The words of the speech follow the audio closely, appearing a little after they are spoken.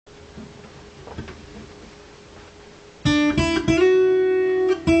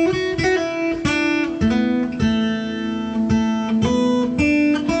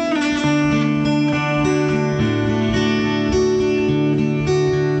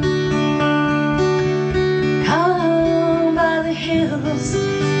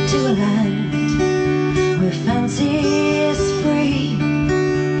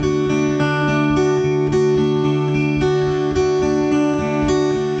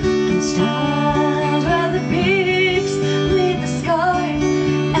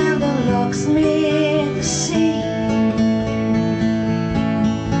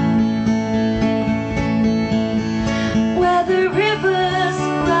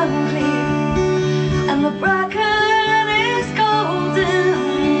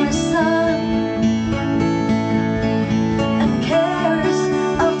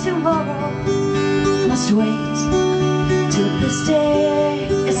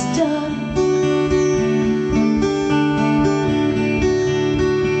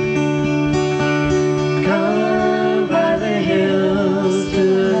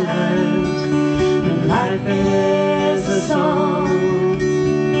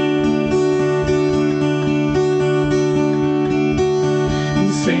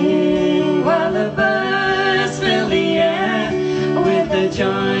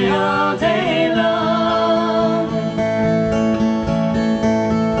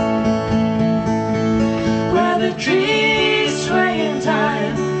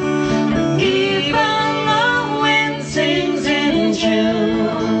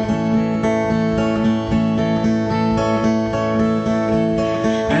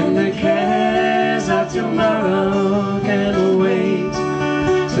tomorrow can wait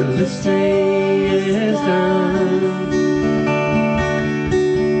till this day is done.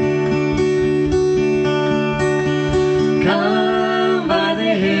 Come by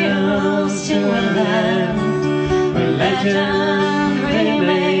the hills to a land where legend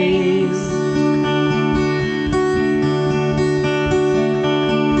remains,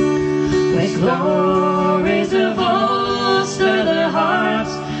 where glories of old stir the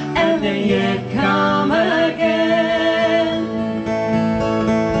hearts and they yet come again,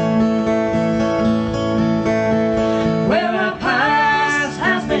 where our past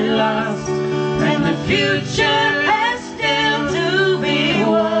has been lost and the future has still to be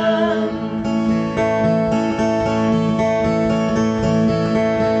won,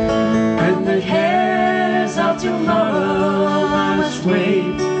 and the cares of tomorrow must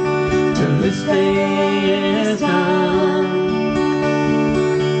wait till this day is done.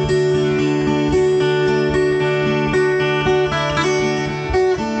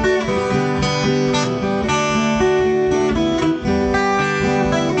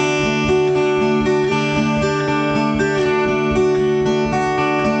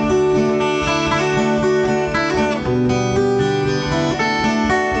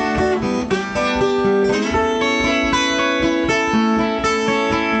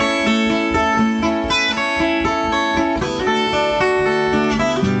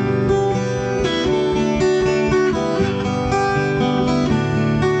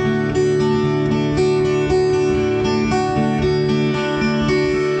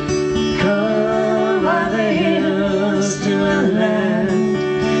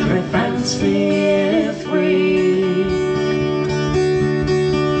 Feel free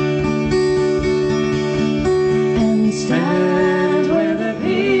and stand where the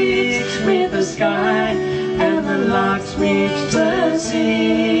peaks meet the sky and the larks reach the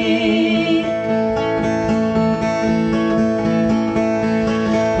sea,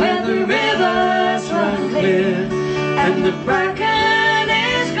 where the rivers run clear and the bracken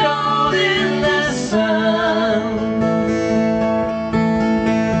is gold in the sun,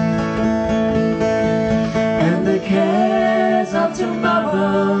 cares of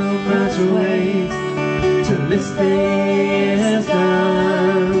tomorrow must wait till this day is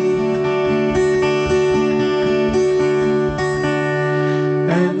done,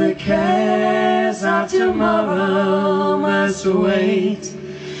 and the cares of tomorrow must wait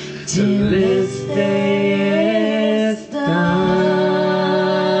till this day